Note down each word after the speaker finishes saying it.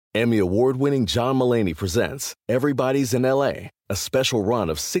Emmy award-winning John Mulaney presents Everybody's in L.A., a special run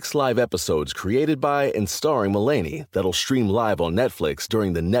of 6 live episodes created by and starring Mulaney that'll stream live on Netflix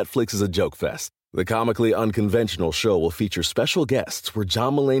during the Netflix is a Joke Fest. The comically unconventional show will feature special guests where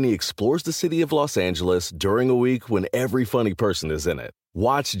John Mulaney explores the city of Los Angeles during a week when every funny person is in it.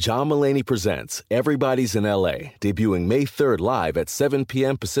 Watch John Mulaney Presents Everybody's in L.A., debuting May 3rd live at 7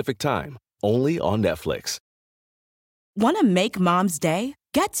 p.m. Pacific Time, only on Netflix. Want to make Mom's day?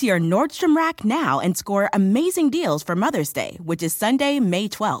 Get to your Nordstrom Rack now and score amazing deals for Mother's Day, which is Sunday, May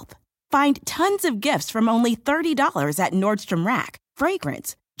 12th. Find tons of gifts from only $30 at Nordstrom Rack.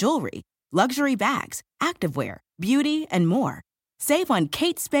 Fragrance, jewelry, luxury bags, activewear, beauty, and more. Save on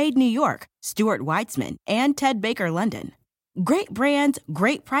Kate Spade New York, Stuart Weitzman, and Ted Baker London. Great brands,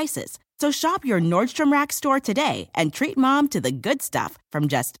 great prices. So shop your Nordstrom Rack store today and treat Mom to the good stuff from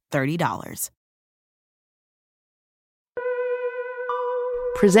just $30.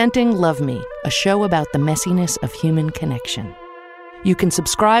 Presenting Love Me, a show about the messiness of human connection. You can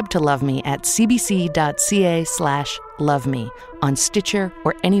subscribe to Love Me at cbc.ca/loveme on Stitcher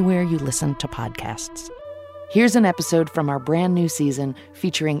or anywhere you listen to podcasts. Here's an episode from our brand new season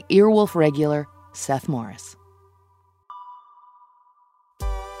featuring Earwolf regular Seth Morris.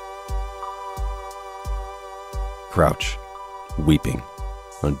 Crouch, weeping,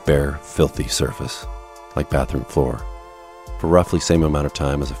 on bare, filthy surface, like bathroom floor, for roughly same amount of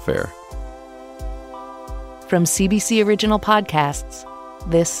time as a fair. From CBC Original Podcasts,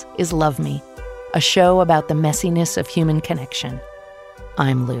 this is Love Me, a show about the messiness of human connection.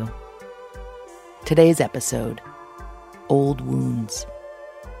 I'm Lou. Today's episode, Old Wounds.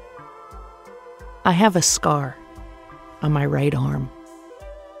 I have a scar on my right arm.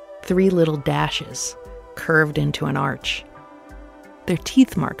 3 little dashes curved into an arch. They're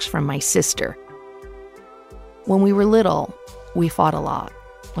teeth marks from my sister. When we were little, we fought a lot,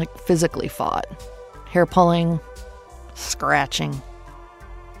 like physically fought. Hair pulling, scratching,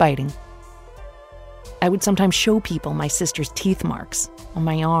 biting. I would sometimes show people my sister's teeth marks on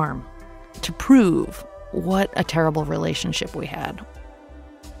my arm to prove what a terrible relationship we had.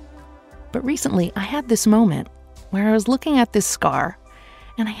 But recently, I had this moment where I was looking at this scar,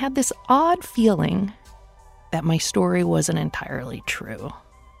 and I had this odd feeling that my story wasn't entirely true.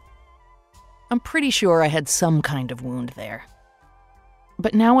 I'm pretty sure I had some kind of wound there.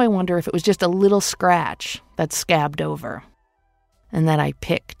 But now I wonder if it was just a little scratch that scabbed over, and that I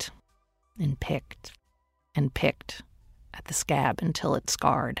picked and picked and picked at the scab until it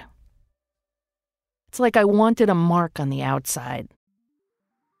scarred. It's like I wanted a mark on the outside,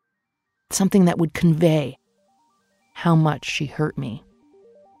 something that would convey how much she hurt me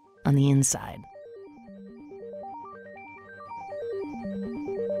on the inside.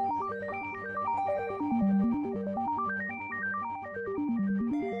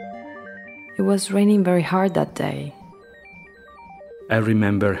 It was raining very hard that day. I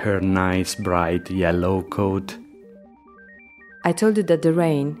remember her nice, bright yellow coat. I told you that the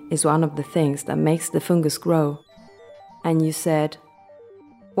rain is one of the things that makes the fungus grow. And you said,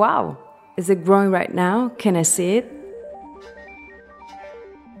 "Wow, is it growing right now? Can I see it?"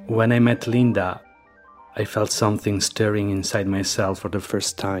 When I met Linda, I felt something stirring inside myself for the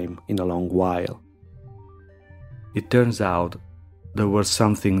first time in a long while. It turns out there was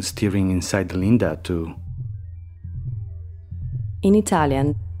something stirring inside Linda too. In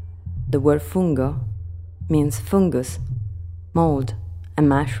Italian, the word fungo means fungus, mold, and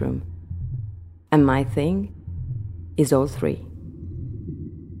mushroom. And my thing is all 3.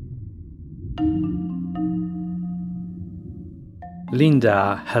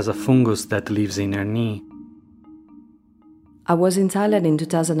 Linda has a fungus that lives in her knee. I was in Thailand in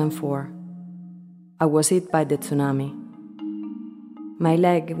 2004. I was hit by the tsunami. My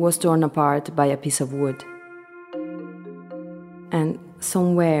leg was torn apart by a piece of wood. And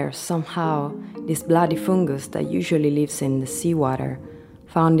somewhere, somehow, this bloody fungus that usually lives in the seawater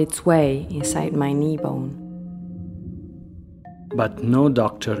found its way inside my knee bone. But no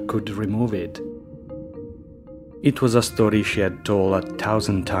doctor could remove it. It was a story she had told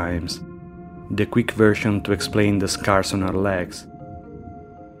 1,000 times, the quick version to explain the scars on her legs.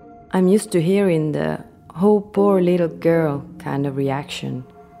 I'm used to hearing the "oh, poor little girl" kind of reaction.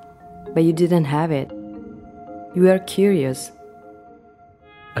 But you didn't have it. You were curious.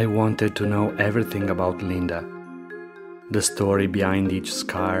 I wanted to know everything about Linda. The story behind each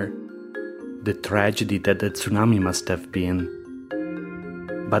scar, the tragedy that the tsunami must have been.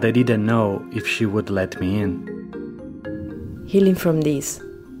 But I didn't know if she would let me in. Healing from this,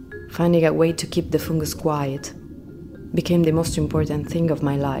 finding a way to keep the fungus quiet, became the most important thing of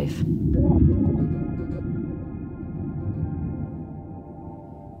my life.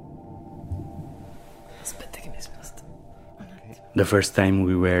 The first time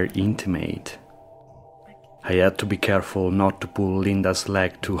we were intimate, I had to be careful not to pull Linda's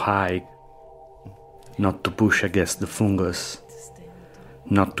leg too high, not to push against the fungus,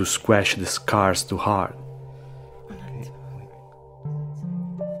 not to squash the scars too hard.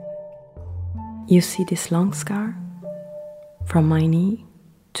 You see this long scar? From my knee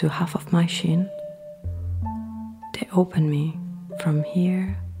to half of my shin? They open me from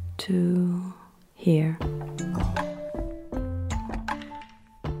here to here.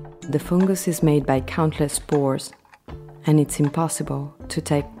 The fungus is made by countless spores, and it's impossible to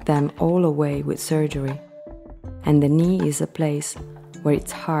take them all away with surgery. And the knee is a place where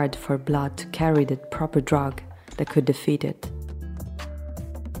it's hard for blood to carry the proper drug that could defeat it.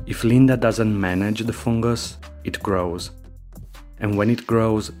 If Linda doesn't manage the fungus, it grows. And when it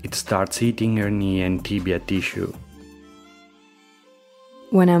grows, it starts eating her knee and tibia tissue.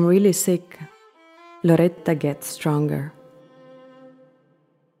 When I'm really sick, Loretta gets stronger.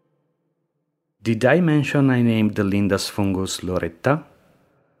 Did I mention I named the Linda's fungus Loretta?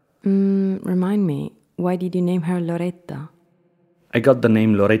 Remind me, why did you name her Loretta? I got the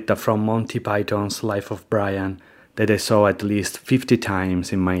name Loretta from Monty Python's Life of Brian, that I saw at least 50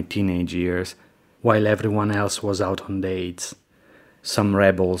 times in my teenage years, while everyone else was out on dates. Some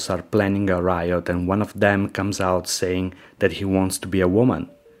rebels are planning a riot and one of them comes out saying that he wants to be a woman.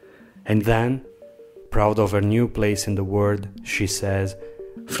 And then, proud of her new place in the world, she says,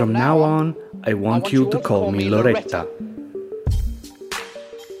 "From now on, I want you to call me Loretta."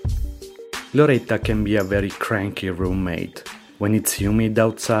 Loretta can be a very cranky roommate. When it's humid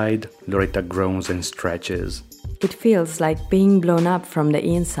outside, Loretta groans and stretches. It feels like being blown up from the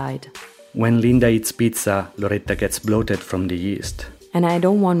inside. When Linda eats pizza, Loretta gets bloated from the yeast. And I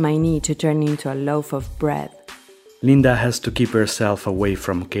don't want my knee to turn into a loaf of bread. Linda has to keep herself away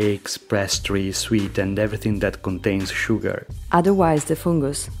from cakes, pastry, sweet, and everything that contains sugar. Otherwise, the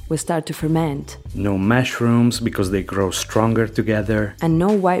fungus will start to ferment. No mushrooms, because they grow stronger together. And no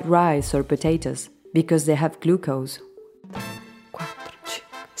white rice or potatoes, because they have glucose.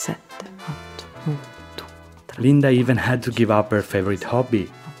 Linda even had to give up her favorite hobby,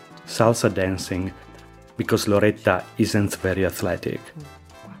 salsa dancing, because Loretta isn't very athletic.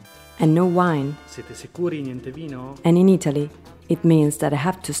 And no wine. Siete sicuri, niente vino? And in Italy, it means that I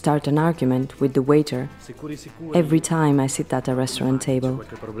have to start an argument with the waiter every time I sit at a restaurant table. C'è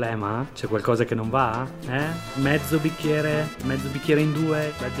qualche problema? C'è qualcosa che non va? Mezzo bicchiere in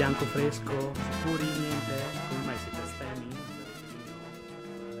due, bel bianco fresco, sicuri, niente? Come mai siete astemi?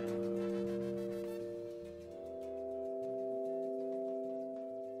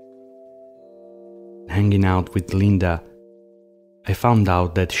 Hanging out with Linda, I found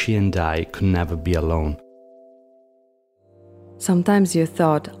out that she and I could never be alone. Sometimes you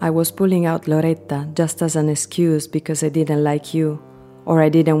thought I was pulling out Loretta just as an excuse because I didn't like you, or I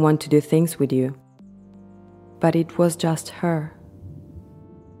didn't want to do things with you. But it was just her.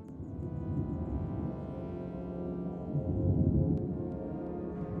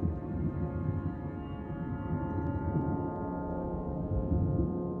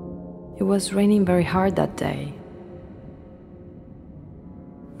 It was raining very hard that day.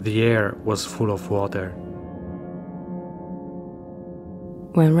 The air was full of water.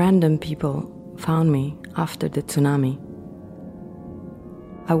 When random people found me after the tsunami,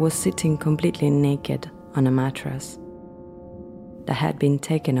 I was sitting completely naked on a mattress that had been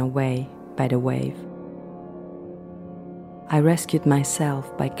taken away by the wave. I rescued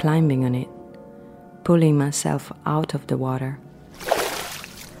myself by climbing on it, pulling myself out of the water.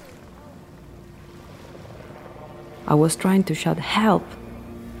 I was trying to shout help,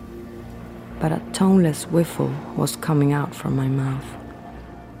 but a toneless whistle was coming out from my mouth.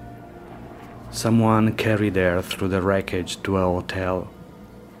 Someone carried her through the wreckage to a hotel.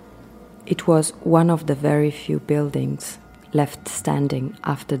 It was one of the very few buildings left standing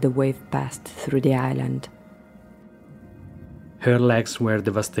after the wave passed through the island. Her legs were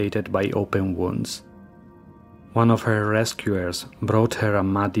devastated by open wounds. One of her rescuers brought her a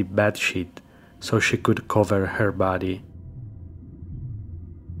muddy bedsheet so she could cover her body.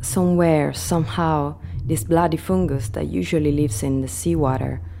 Somewhere, somehow, this bloody fungus that usually lives in the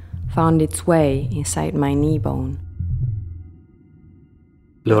seawater found its way inside my knee bone.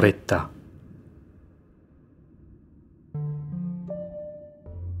 Loretta.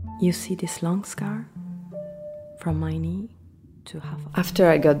 You see this long scar? From my knee to half. After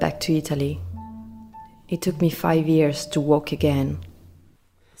I got back to Italy, it took me 5 years to walk again,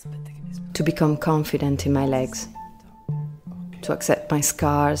 to become confident in my legs, to accept my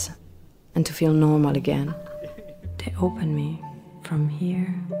scars, and to feel normal again. They opened me from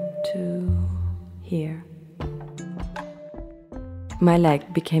here to here. My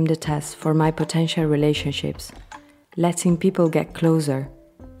leg became the test for my potential relationships, letting people get closer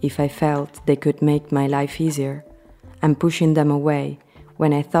if I felt they could make my life easier, and pushing them away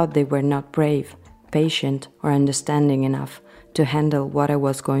when I thought they were not brave, patient, or understanding enough to handle what I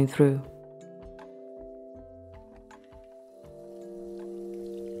was going through.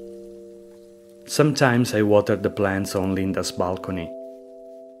 Sometimes I water the plants on Linda's balcony,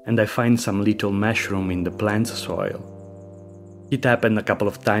 and I find some little mushroom in the plant's soil. It happened a couple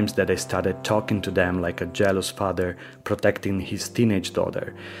of times that I started talking to them like a jealous father protecting his teenage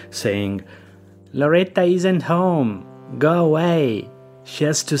daughter, saying, "Loretta isn't home. Go away. She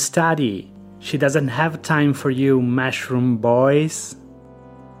has to study. She doesn't have time for you, mushroom boys."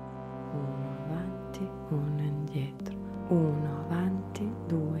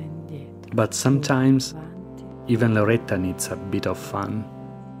 But sometimes, even Loretta needs a bit of fun.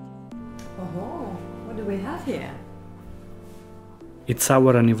 Oh, what do we have here? It's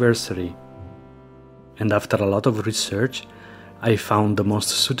our anniversary, and after a lot of research, I found the most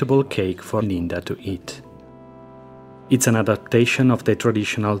suitable cake for Linda to eat. It's an adaptation of the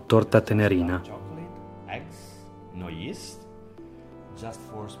traditional torta tenerina. Chocolate, eggs, no yeast, just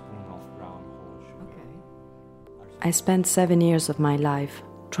 4 spoons of brown whole sugar. Okay. I spent 7 years of my life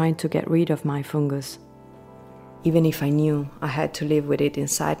trying to get rid of my fungus, even if I knew I had to live with it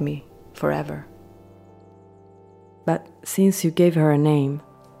inside me forever. But since you gave her a name,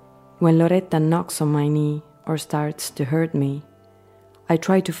 when Loretta knocks on my knee or starts to hurt me, I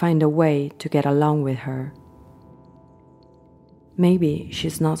try to find a way to get along with her. Maybe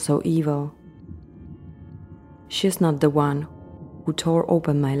she's not so evil. She's not the one who tore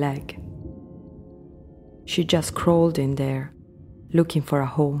open my leg. She just crawled in there, looking for a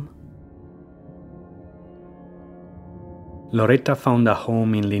home. Loretta found a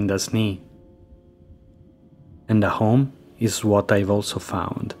home in Linda's knee. And a home is what I've also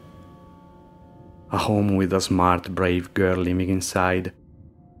found. A home with a smart, brave girl living inside.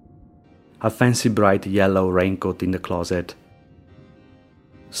 A fancy bright yellow raincoat in the closet.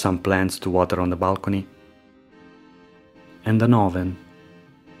 Some plants to water on the balcony. And an oven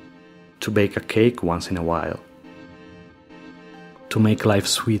to bake a cake once in a while. To make life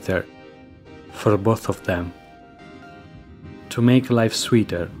sweeter for both of them. To make life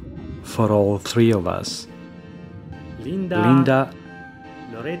sweeter for all 3 of us. Linda,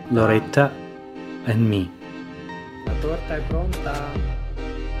 Loretta and me. La torta è pronta.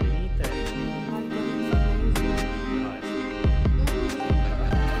 Venite.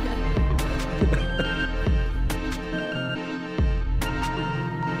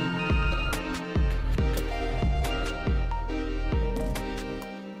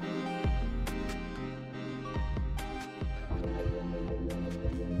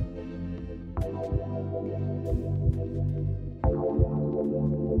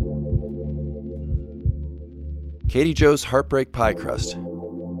 Katie Joe's Heartbreak Pie Crust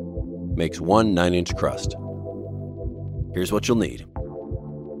makes 1 9-inch crust. Here's what you'll need.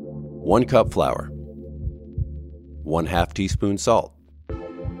 1 cup flour, 1/2 teaspoon salt,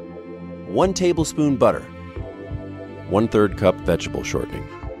 1 tablespoon butter, 1/3 cup vegetable shortening,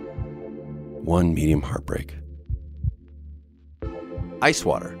 1 medium heartbreak, ice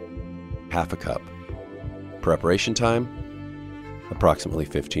water, 1/2 cup. Preparation time, approximately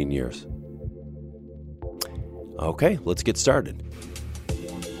 15 years. Okay, let's get started.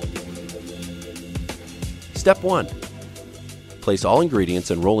 Step 1. Place all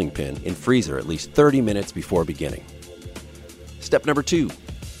ingredients and rolling pin in freezer at least 30 minutes before beginning. Step number 2.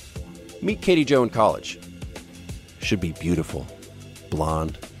 Meet Katie Jo in college. Should be beautiful,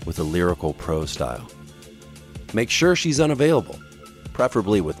 blonde, with a lyrical prose style. Make sure she's unavailable,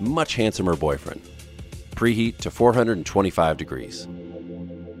 preferably with much handsomer boyfriend. Preheat to 425 degrees.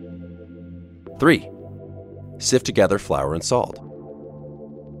 3. Sift together flour and salt.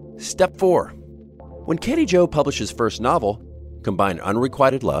 Step 4. When Katie Jo publishes first novel, combine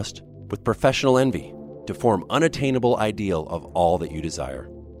unrequited lust with professional envy to form unattainable ideal of all that you desire.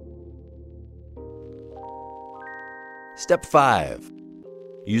 Step 5.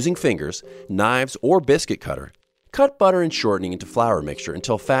 Using fingers, knives, or biscuit cutter, cut butter and shortening into flour mixture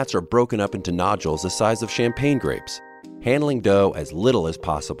until fats are broken up into nodules the size of champagne grapes, handling dough as little as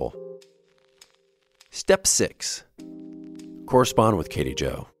possible. Step 6. Correspond with Katie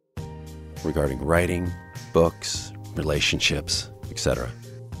Jo regarding writing, books, relationships, etc.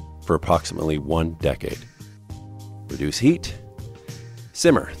 for approximately 1 decade. Reduce heat.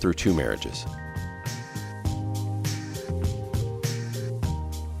 Simmer through 2 marriages.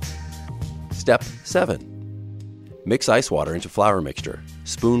 Step 7. Mix ice water into flour mixture,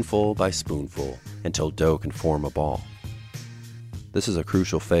 spoonful by spoonful, until dough can form a ball. This is a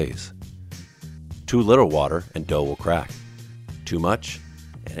crucial phase. Too little water and dough will crack. Too much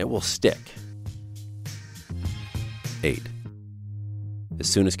and it will stick. 8. As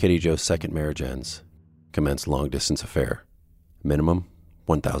soon as Katie Jo's second marriage ends, commence long-distance affair. Minimum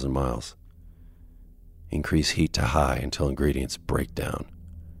 1,000 miles. Increase heat to high until ingredients break down.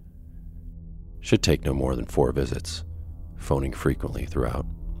 Should take no more than 4 visits, phoning frequently throughout.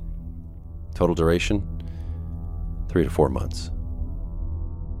 Total duration, 3 to 4 months.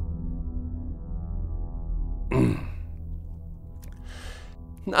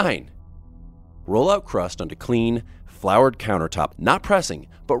 9. Roll out crust onto clean, floured countertop, not pressing,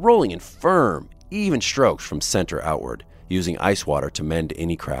 but rolling in firm, even strokes from center outward, using ice water to mend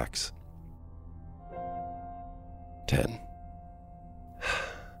any cracks. 10.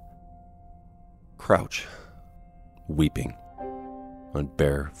 Crouch, weeping, on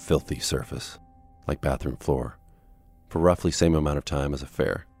bare, filthy surface, like bathroom floor, for roughly same amount of time as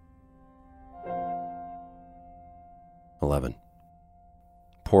affair. 11.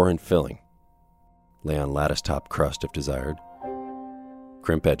 Pour in filling. Lay on lattice top crust if desired.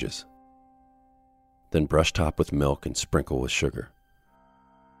 Crimp edges. Then brush top with milk and sprinkle with sugar.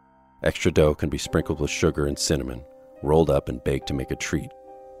 Extra dough can be sprinkled with sugar and cinnamon, rolled up and baked to make a treat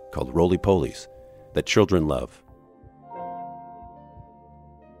called roly-polies that children love.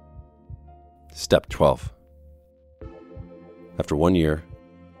 Step 12. After 1 year,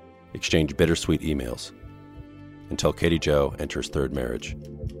 exchange bittersweet emails until Katie Jo enters third marriage.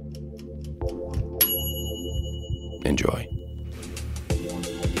 Enjoy.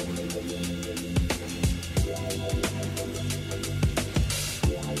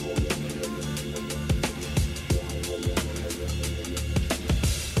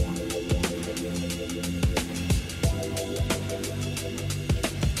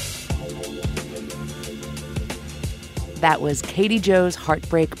 That was Katie Jo's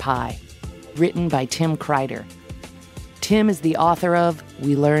Heartbreak Pie, written by Tim Kreider. Tim is the author of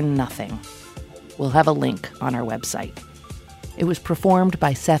We Learn Nothing. We'll have a link on our website. It was performed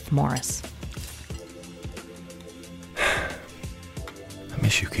by Seth Morris. I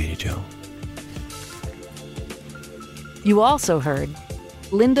miss you, Katie Jo. You also heard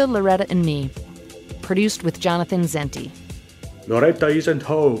Linda, Loretta, and Me, produced with Jonathan Zenti. Loretta isn't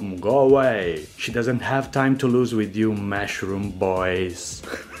home. Go away. She doesn't have time to lose with you, mushroom boys.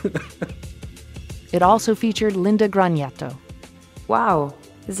 It also featured Linda Graniato. Wow,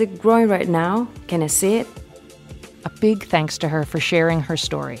 is it growing right now? Can I see it? A big thanks to her for sharing her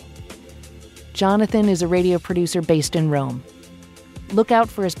story. Jonathan is a radio producer based in Rome. Look out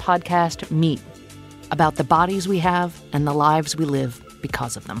for his podcast, Meet, about the bodies we have and the lives we live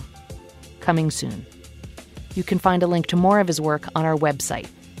because of them. Coming soon. You can find a link to more of his work on our website,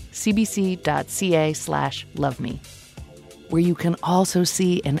 cbc.ca/loveme, where you can also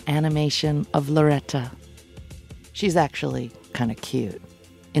see an animation of Loretta. She's actually kind of cute,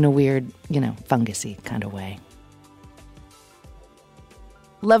 in a weird, fungusy kind of way.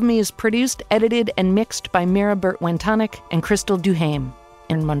 Love Me is produced, edited, and mixed by Mira Burt-Wentonic and Crystal Duhame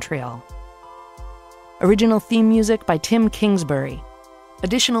in Montreal. Original theme music by Tim Kingsbury.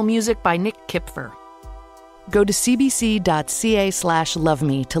 Additional music by Nick Kipfer. Go to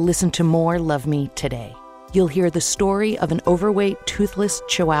cbc.ca/loveme to listen to more Love Me today. You'll hear the story of an overweight, toothless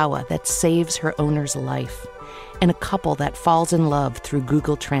chihuahua that saves her owner's life, and a couple that falls in love through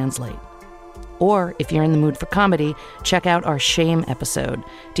Google Translate. Or, if you're in the mood for comedy, check out our Shame episode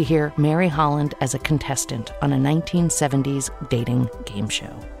to hear Mary Holland as a contestant on a 1970s dating game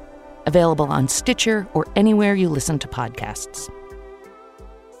show. Available on Stitcher or anywhere you listen to podcasts.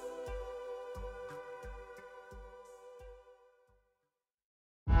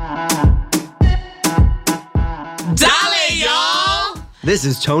 Dale, y'all! This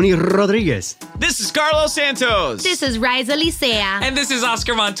is Tony Rodriguez. This is Carlos Santos. This is Riza Licea. And this is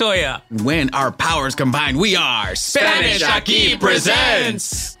Oscar Montoya. When our powers combine, we are Spanish Aquí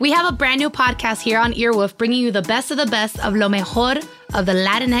Presents. We have a brand new podcast here on Earwolf, bringing you the best of lo mejor of the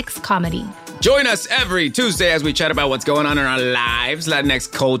Latinx comedy. Join us every Tuesday as we chat about what's going on in our lives,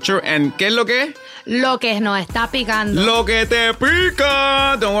 Latinx culture, and ¿qué es lo que? Lo que nos está picando. Lo que te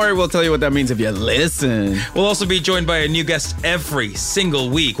pica. Don't worry, we'll tell you what that means if you listen. We'll also be joined by a new guest every single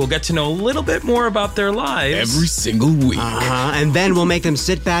week. We'll get to know a little bit more about their lives. Every single week. And then we'll make them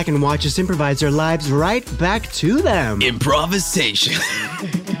sit back and watch us improvise their lives right back to them. Improvisation.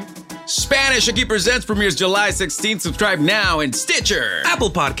 Spanish Aquí Presents premieres July 16th. Subscribe now in Stitcher, Apple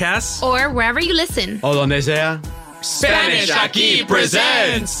Podcasts, or wherever you listen. O donde sea. Spanish Aquí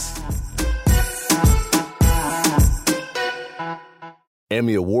Presents.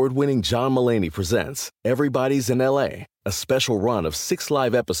 Emmy award-winning John Mulaney presents Everybody's in L.A., a special run of 6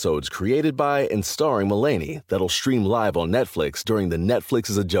 live episodes created by and starring Mulaney that'll stream live on Netflix during the Netflix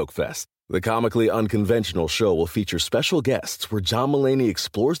is a Joke Fest. The comically unconventional show will feature special guests where John Mulaney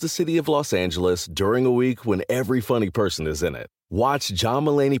explores the city of Los Angeles during a week when every funny person is in it. Watch John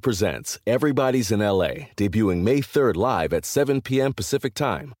Mulaney Presents Everybody's in L.A., debuting May 3rd live at 7 p.m. Pacific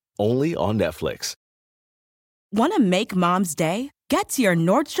Time, only on Netflix. Want to make Mom's Day? Get to your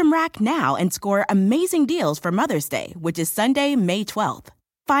Nordstrom Rack now and score amazing deals for Mother's Day, which is Sunday, May 12th.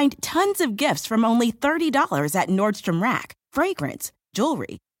 Find tons of gifts from only $30 at Nordstrom Rack. Fragrance,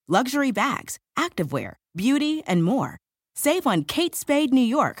 jewelry, luxury bags, activewear, beauty, and more. Save on Kate Spade New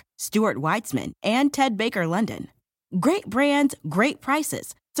York, Stuart Weitzman, and Ted Baker London. Great brands, great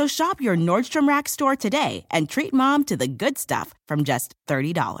prices. So shop your Nordstrom Rack store today and treat Mom to the good stuff from just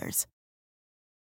 $30.